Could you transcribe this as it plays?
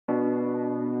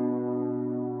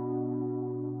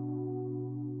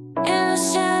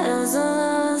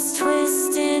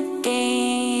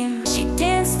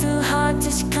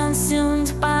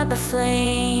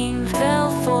flame, fell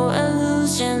for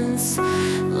illusions,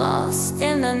 lost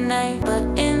in the night. But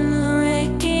in the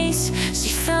red gaze,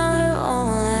 she found her own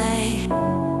light.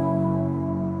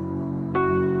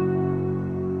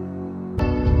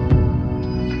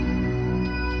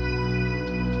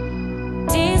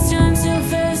 These turned to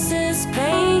verses,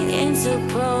 played into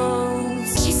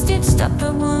prose. She stitched up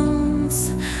her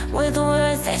wounds with the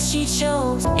words that she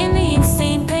chose. In the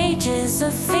ink-stained pages, a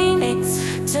phoenix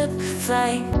took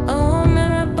flight. A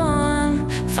woman reborn,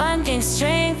 finding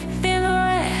strength in the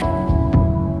red.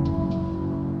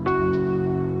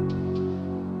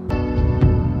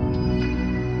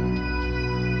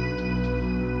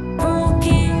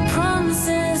 Broken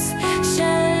promises,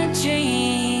 shattered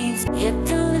dreams, yet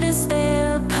through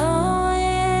despair,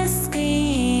 poet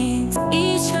screams.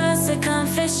 Each verse a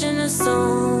confession of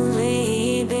soul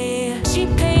laid bare. She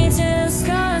painted her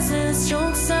scars as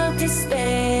strokes of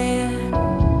despair.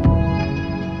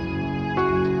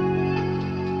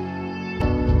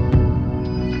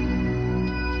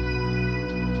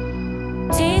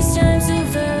 These turned to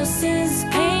verses,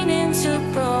 pain into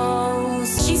prose.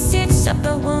 She stitched up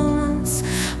her wounds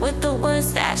with the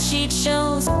words that she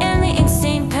chose. In the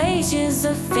ink-stained pages,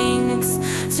 a phoenix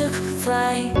took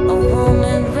flight. A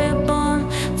woman reborn,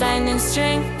 finding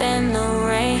strength in the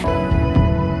rain.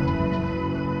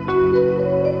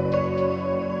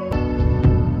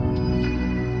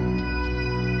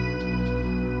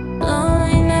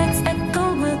 Lonely nights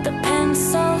echo with the pen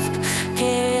soft.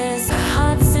 Here's a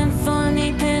hot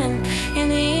symphony pen in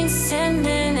the ink's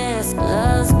tenderness.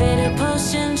 Love's bitter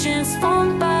potion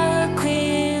transformed by her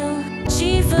quill.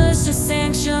 She flushed a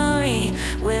sanctuary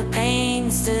where pain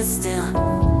stood still.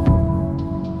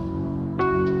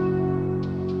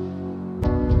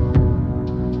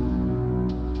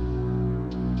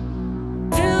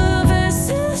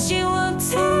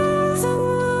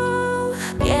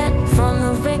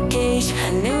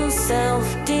 A new self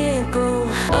did grow,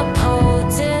 a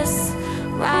poetess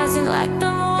rising like the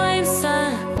morning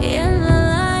sun. In the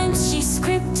lines she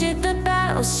scripted the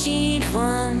battle she'd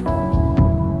won.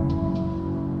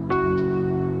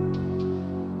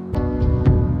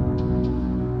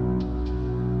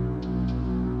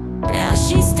 Now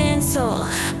she stands tall,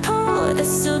 poet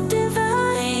so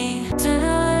divine.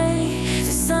 Tonight,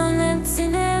 the sun that's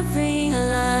in every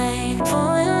line.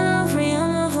 Falling in the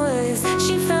realm of words,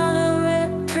 she found a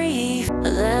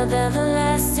love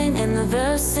everlasting in the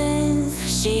verses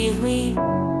she read.